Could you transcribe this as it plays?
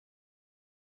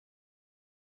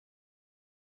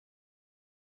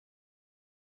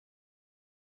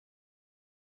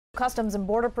Customs and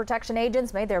Border Protection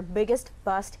agents made their biggest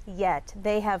bust yet.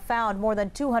 They have found more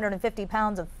than 250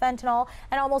 pounds of fentanyl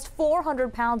and almost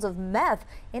 400 pounds of meth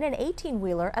in an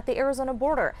 18-wheeler at the Arizona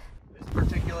border. This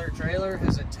particular trailer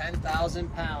has a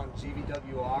 10,000-pound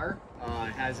GVWR.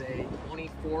 It has a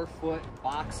 24-foot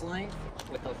box length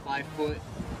with a 5-foot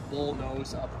bull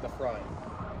nose up the front.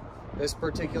 This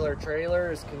particular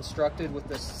trailer is constructed with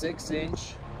a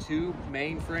 6-inch tube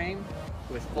mainframe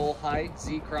with full height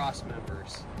Z-cross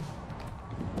members.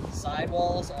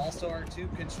 Sidewalls also are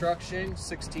tube construction,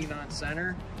 16 on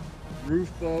center.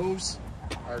 Roof bows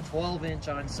are 12-inch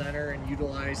on center and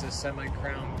utilize a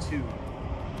semi-crown tube.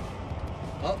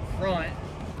 Up front,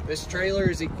 this trailer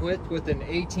is equipped with an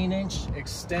 18-inch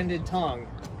extended tongue.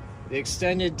 The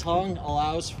extended tongue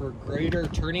allows for greater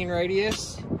turning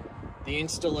radius, the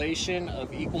installation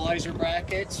of equalizer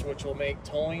brackets, which will make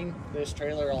towing this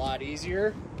trailer a lot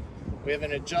easier. We have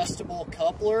an adjustable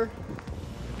coupler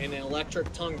and an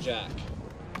electric tongue jack.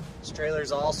 This trailer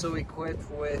is also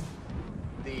equipped with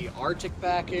the Arctic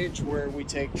package, where we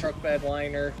take truck bed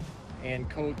liner and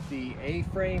coat the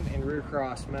A-frame and rear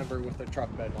cross member with a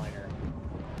truck bed liner.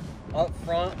 Up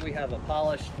front, we have a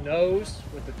polished nose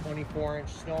with a 24-inch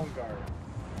stone guard.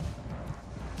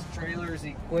 This trailer is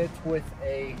equipped with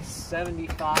a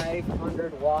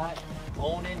 7,500-watt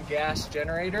Onan gas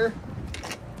generator,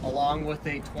 along with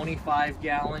a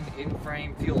 25-gallon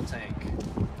in-frame fuel tank.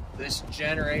 This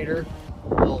generator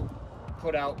will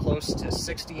put out close to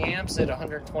 60 amps at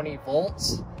 120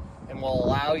 volts and will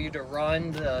allow you to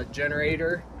run the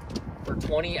generator for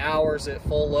 20 hours at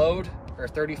full load or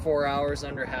 34 hours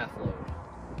under half load.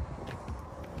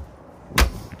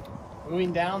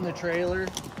 Moving down the trailer,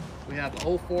 we have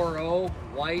 040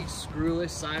 white screwless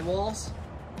sidewalls.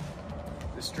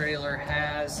 This trailer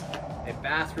has a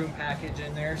bathroom package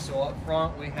in there, so up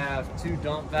front we have 2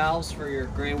 dump valves for your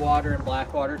gray water and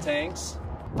black water tanks.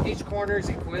 Each corner is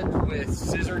equipped with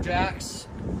scissor jacks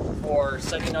for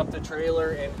setting up the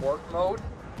trailer in work mode.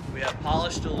 We have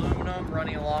polished aluminum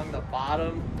running along the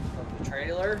bottom of the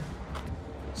trailer.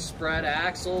 Spread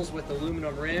axles with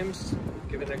aluminum rims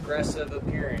give an aggressive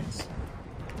appearance.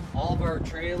 All of our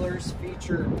trailers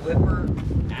feature Lipper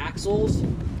axles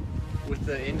with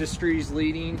the industry's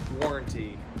leading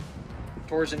warranty.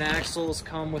 Torsion axles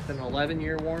come with an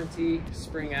 11-year warranty.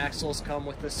 Spring axles come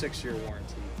with a 6-year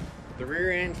warranty. The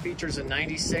rear end features a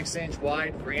 96-inch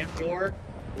wide ramp door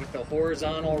with a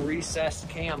horizontal recessed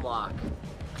cam lock.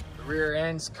 The rear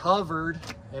end's covered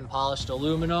in polished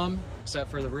aluminum,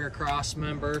 except for the rear cross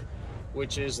member,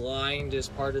 which is lined as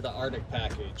part of the Arctic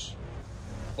package.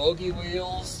 Bogey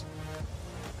wheels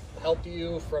help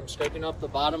you from scraping up the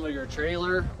bottom of your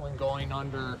trailer when going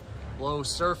under low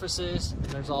surfaces. And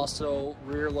there's also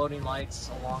rear loading lights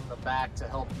along the back to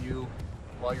help you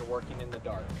while you're working in the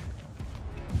dark.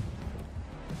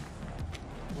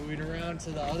 Moving around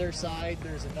to the other side,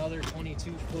 there's another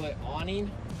 22-foot awning,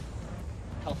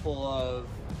 a couple of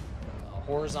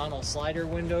horizontal slider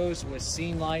windows with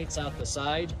scene lights out the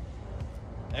side,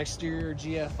 exterior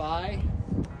GFI,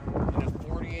 and a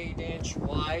 48-inch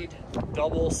wide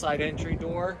double side entry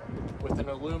door with an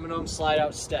aluminum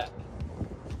slide-out step.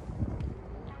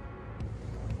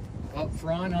 Up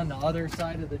front on the other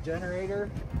side of the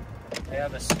generator, they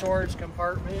have a storage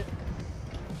compartment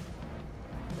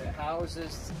that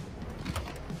houses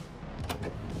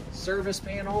service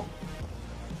panel,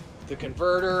 the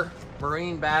converter,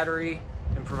 marine battery,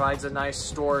 and provides a nice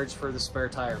storage for the spare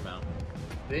tire mount.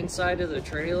 The inside of the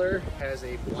trailer has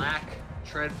a black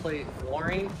tread plate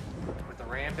flooring with a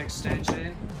ramp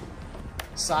extension.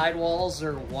 Sidewalls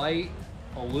are white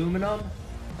aluminum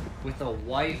with a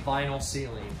white vinyl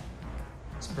ceiling.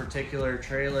 This particular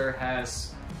trailer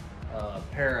has a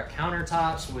pair of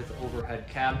countertops with overhead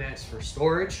cabinets for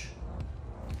storage.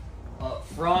 Up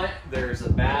front, there's a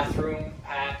bathroom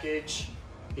package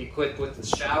equipped with a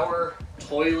shower,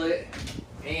 toilet,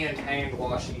 and hand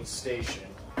washing station.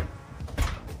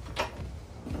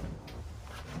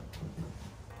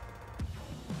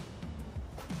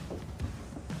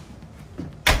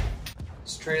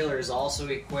 This trailer is also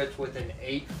equipped with an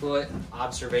 8-foot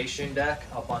observation deck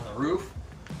up on the roof.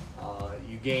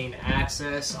 You gain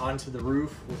access onto the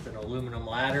roof with an aluminum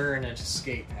ladder and an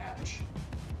escape hatch.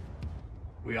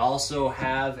 We also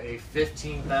have a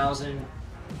 15,000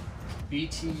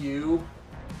 BTU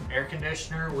air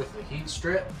conditioner with a heat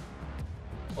strip,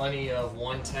 plenty of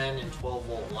 110 and 12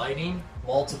 volt lighting,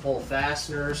 multiple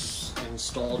fasteners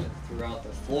installed throughout the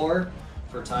floor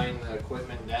for tying the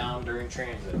equipment down during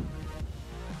transit.